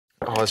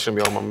Oh, that's gonna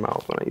be all in my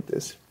mouth when I eat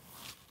this.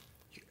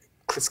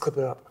 Let's clip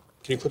it up.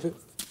 Can you clip it?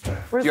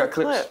 Where's you the got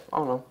clips? clip? I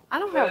don't know. I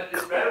don't have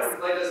It's better when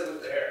Clay does it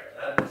with the hair.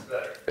 That's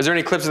better. Is there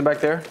any clips in the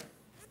back there?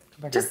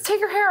 Just take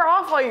your hair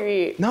off while you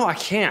eat. No, I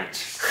can't.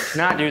 I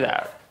cannot do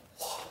that.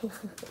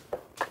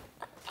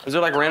 Is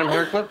there like random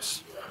hair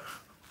clips?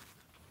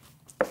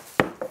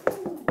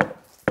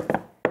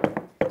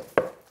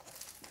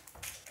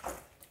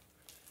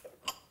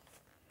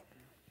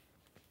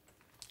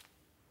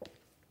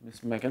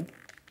 Miss Megan.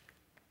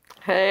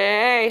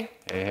 Hey.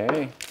 Hey,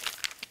 hey.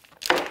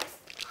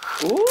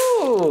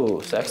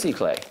 Ooh, sexy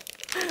Clay.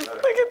 Look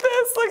at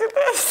this, look at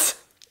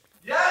this.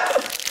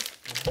 Yes!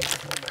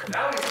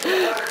 Now we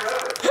can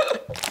forever.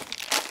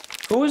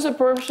 Who is the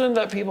person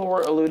that people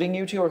were alluding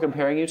you to or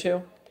comparing you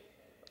to?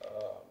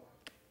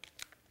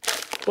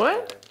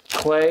 What?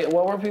 Clay,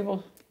 what were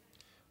people?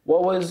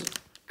 What was?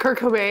 Kurt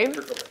Cobain? Yeah.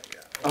 Is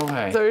that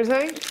Okay. what you're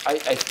saying?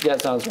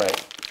 That sounds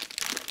right.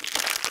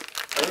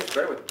 I was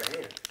better with the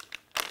band.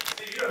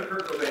 See, you know who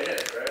Kurt Cobain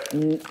is,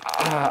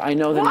 right? I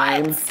know the What?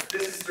 name. This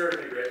is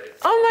disturbing me greatly.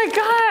 Oh my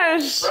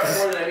gosh. Right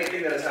more than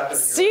anything that has happened.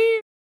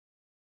 Steve.